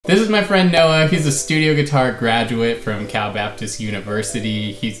This is my friend Noah. He's a studio guitar graduate from Cal Baptist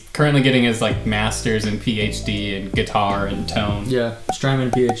University. He's currently getting his master's and PhD in guitar and tone. Yeah, Strymon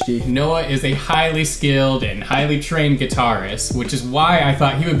PHD. Noah is a highly skilled and highly trained guitarist, which is why I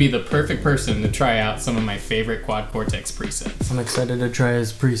thought he would be the perfect person to try out some of my favorite Quad Cortex presets. I'm excited to try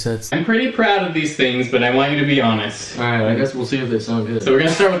his presets. I'm pretty proud of these things, but I want you to be honest. Alright, I guess we'll see if they sound good. So we're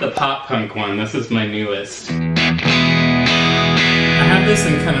gonna start with the pop punk one. This is my newest. I have this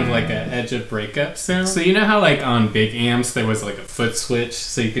in kind of like an edge of breakup sound. So you know how on big amps there was a foot switch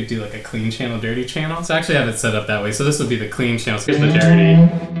so you could do a clean channel, dirty channel? So I actually have it set up that way. So this would be the clean channel. So here's the dirty.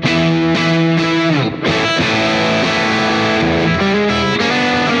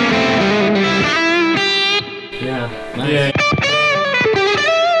 Yeah, nice. Yeah.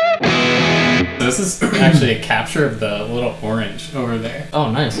 So this is actually a capture of the little orange over there.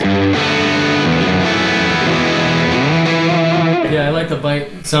 Oh, nice. Yeah, I like the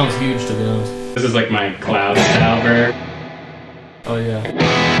bite. It sounds huge, to be honest. This is my cloud salver. Oh yeah.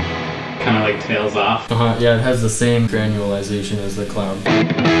 Kind of tails off. Yeah, it has the same granulization as the cloud.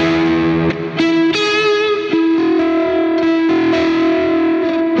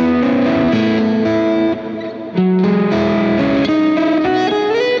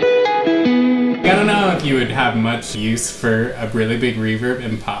 I don't know if you would have much use for a really big reverb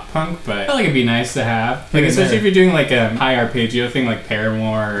in pop punk, but I feel like it'd be nice to have. Especially if you're doing a high arpeggio thing like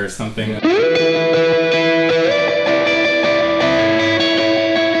Paramore or something. Yeah.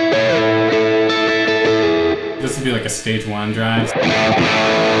 This would be a stage 1 drive.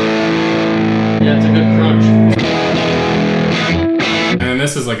 Yeah, it's a good crunch. And then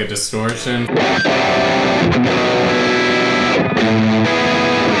this is a distortion.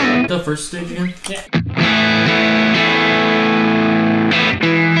 The first stage again? Yeah.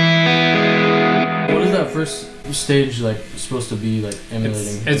 What is that first stage supposed to be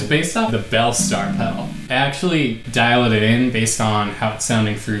emulating? It's based off the bell star pedal. I actually dialed it in based on how it's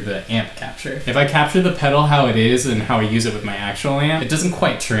sounding through the amp capture. If I capture the pedal how it is and how I use it with my actual amp, it doesn't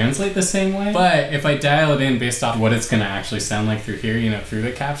quite translate the same way. But if I dial it in based off what it's gonna actually sound like through here, through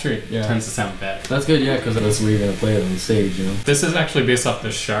the capture, it tends to sound better. That's good, yeah, because that's where you're gonna play it on stage, This is actually based off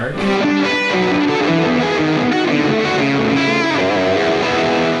the Shark. I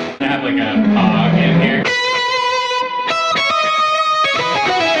have a hog in here.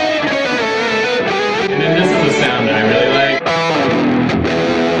 And then this is the sound that I really like.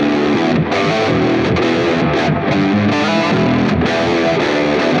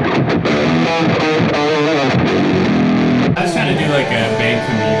 I was trying to do a Bang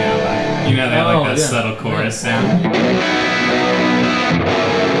Camino, that subtle chorus sound.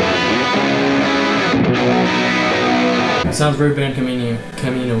 It sounds very Band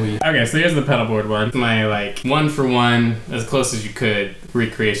Camino-y. Okay, so here's the pedalboard one. My one for one, as close as you could,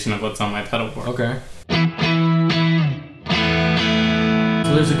 recreation of what's on my pedalboard. Okay.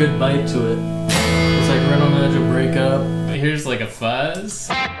 So there's a good bite to it. It's right on the edge of breakup. Here's a fuzz.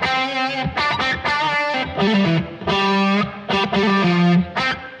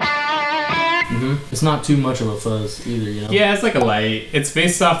 It's not too much of a fuzz either, Yeah, it's a light. It's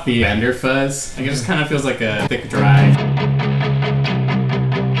based off the Fender fuzz. It just kind of feels like a thick drive.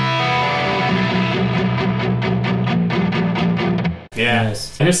 Yeah.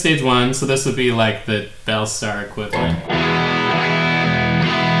 Nice. Here's stage 1, so this would be the bell star equivalent. Dude,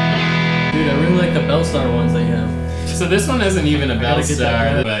 I really like the bell star ones they have. So this one isn't even a bell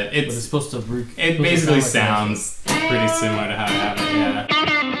star, but it's supposed to. It basically sounds pretty similar to how I have it. Yeah.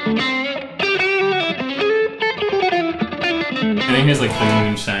 And then here's the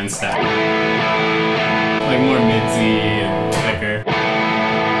moonshine stuff. More midsy and thicker.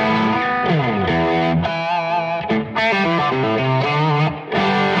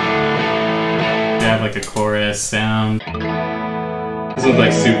 They have a chorus sound. This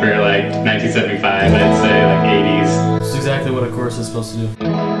one's super 1975, I'd say 80s. This is exactly what a chorus is supposed to do.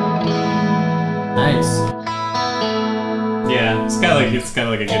 Nice. Yeah, it's got a good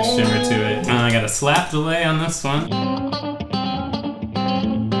shimmer to it. I got a slap delay on this one.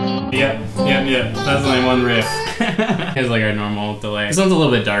 Yep. That's only one riff. Here's our normal delay. This one's a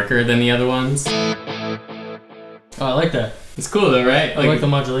little bit darker than the other ones. Oh, I like that. It's cool though, right? I like the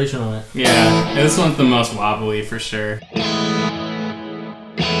modulation on it. Yeah, this one's the most wobbly for sure.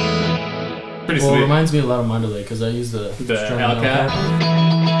 Pretty sweet. It reminds me a lot of my delay because I use the Strymon LCAP.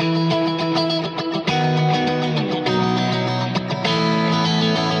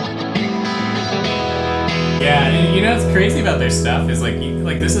 Yeah, and what's crazy about their stuff is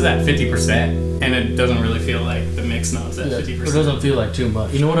this is at 50%, and it doesn't really feel like the mix notes at 50%. It doesn't feel like too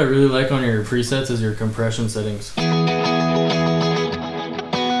much. You know what I really like on your presets is your compression settings.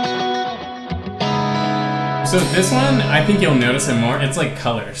 So this one, I think you'll notice it more. It's like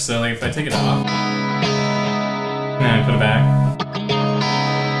color. So like if I take it off, and then I put it back,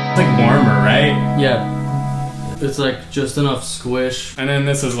 it's like warmer, right? Yeah. It's like just enough squish. And then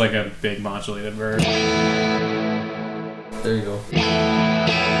this is like a big modulated verb. There you go.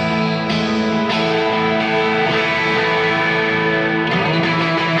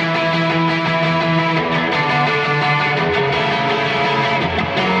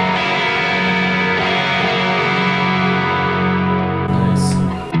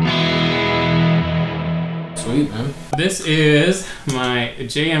 Sweet, man. This is my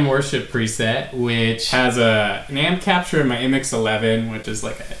JM Worship preset, which has an amp capture in my MX11, which is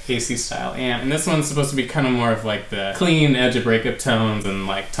like an AC style amp. And this one's supposed to be kind of more of like the clean edge of breakup tones and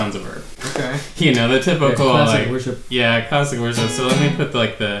like tons of verb. Okay. You know, the typical classic like worship. Yeah, classic worship. So let me put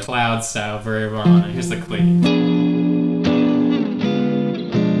like the cloud style verb on it. Here's the clean.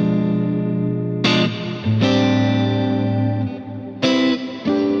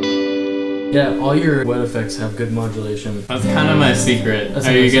 Yeah, all your wet effects have good modulation. That's kind of my secret. That's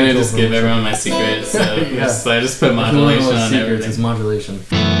Are you gonna essential just give everyone my secret? So Yeah. I just put modulation on everything. It's modulation.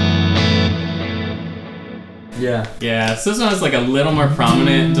 Yeah. Yeah, so this one has like a little more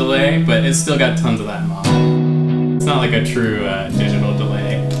prominent delay, but it's still got tons of that mod. It's not like a true digital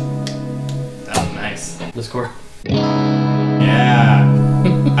delay. Oh, nice. The score. Yeah.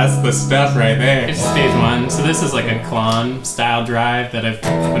 That's the stuff right there. Here's stage one. So this is like a clon style drive that I've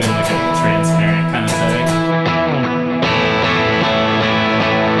put in like a transparent kind of setting.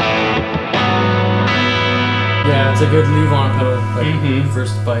 Yeah, it's a good leave on pedal, like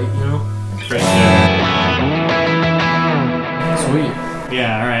first bite, you know? For sure. Sweet.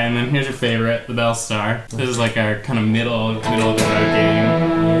 Yeah, alright, and then here's your favorite, the Bell Star. This is like our kind of middle of the road game.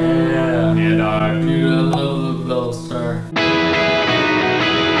 Yeah. Yeah, dog. Dude, I love the Bell Star.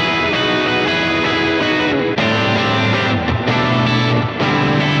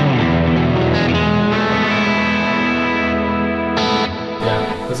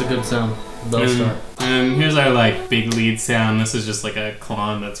 That's a good sound. Bell Star. And here's our like big lead sound. This is just like a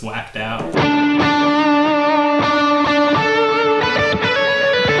clon that's whacked out.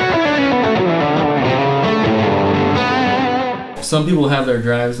 Some people have their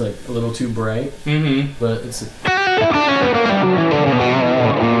drives like a little too bright, but it's. Have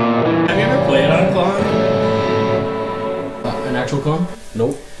you ever played on a clon? An actual clone?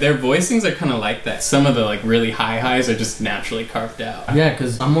 Nope. Their voicings are kind of like that. Some of the like really high highs are just naturally carved out. Yeah,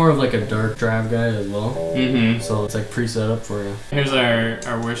 because I'm more of like a dark drive guy as well. So it's like preset up for you. Here's our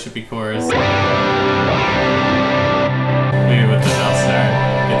worshipy chorus. Maybe with the Bell Star,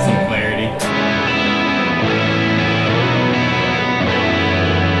 get some clarity.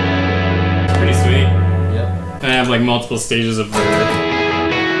 Pretty sweet. Yep. And I have like multiple stages of verb.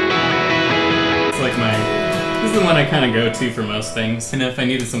 It's like this is the one I kind of go to for most things. And if I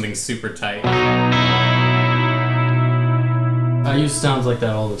needed something super tight. I use sounds like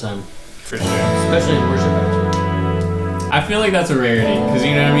that all the time. For sure. Especially in worship, actually. I feel like that's a rarity, because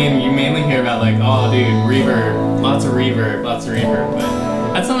you know what I mean? You mainly hear about like, oh dude, reverb, lots of reverb, but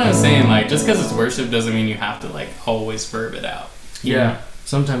that's what I was saying, like, just because it's worship doesn't mean you have to like always verb it out. You know?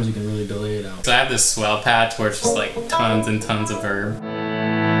 Sometimes you can really delay it out. So I have this swell patch where it's just like tons and tons of verb.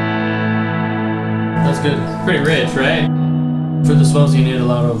 That's good. Pretty rich, right? For the swells, you need a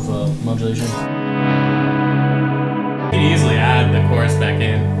lot of modulation. You can easily add the chorus back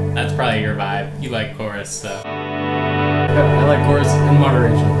in. That's probably your vibe. You like chorus, so. Yeah, I like chorus in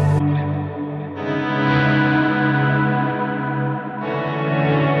moderation.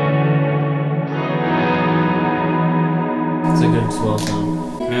 It's a good swell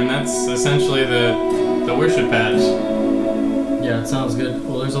sound. And that's essentially the worship patch. Yeah, it sounds good.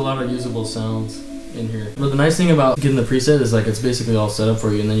 Well, there's a lot of usable sounds in here. But the nice thing about getting the preset is like it's basically all set up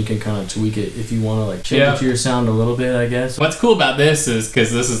for you, and then you can kind of tweak it if you want to like change it to your sound a little bit, I guess. What's cool about this is because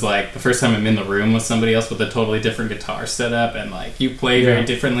this is like the first time I'm in the room with somebody else with a totally different guitar setup, and like you play very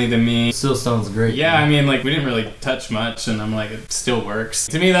differently than me. It still sounds great. Yeah, I mean like we didn't really touch much, and I'm like it still works.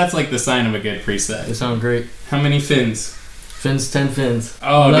 To me, that's like the sign of a good preset. They sound great. How many fins? Fins, 10 fins.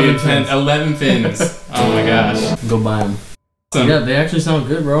 Oh, 11 dude, fins. 11 fins. Oh my gosh. Go buy them. Awesome. Yeah, they actually sound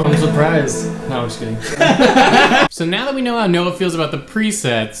good, bro. I'm surprised. No, I'm just kidding. So now that we know how Noah feels about the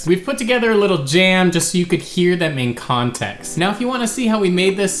presets, we've put together a little jam just so you could hear them in context. Now, if you want to see how we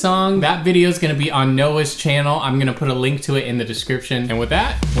made this song, that video is going to be on Noah's channel. I'm going to put a link to it in the description. And with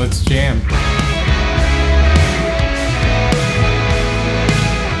that, let's jam.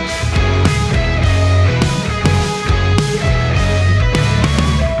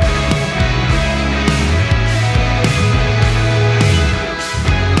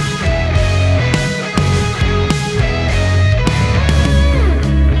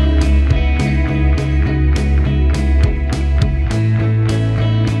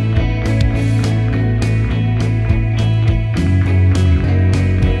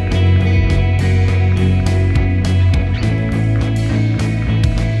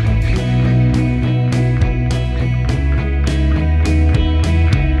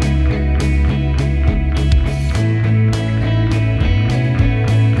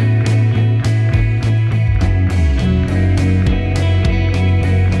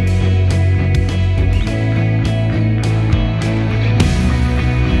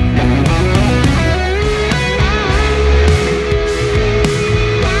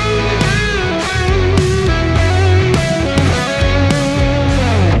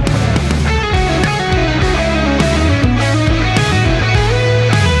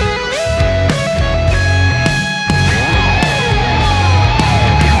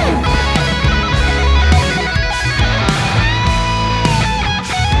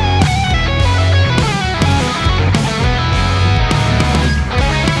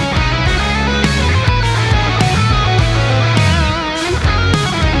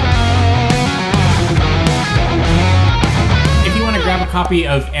 copy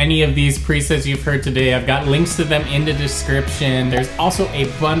of any of these presets you've heard today, I've got links to them in the description. There's also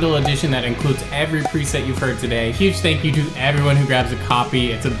a bundle edition that includes every preset you've heard today. Huge thank you to everyone who grabs a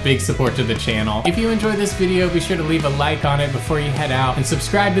copy. It's a big support to the channel. If you enjoyed this video, be sure to leave a like on it before you head out, and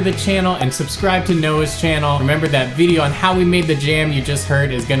subscribe to the channel and subscribe to Noah's channel. Remember that video on how we made the jam you just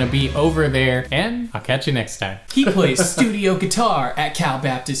heard is gonna be over there, and I'll catch you next time. He plays studio guitar at Cal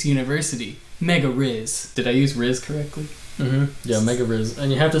Baptist University. Mega Riz. Did I use Riz correctly? Yeah, Mega Riz.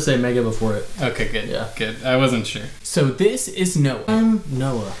 And you have to say Mega before it. Okay, good. Yeah. Good. I wasn't sure. So this is Noah. I'm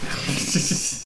Noah.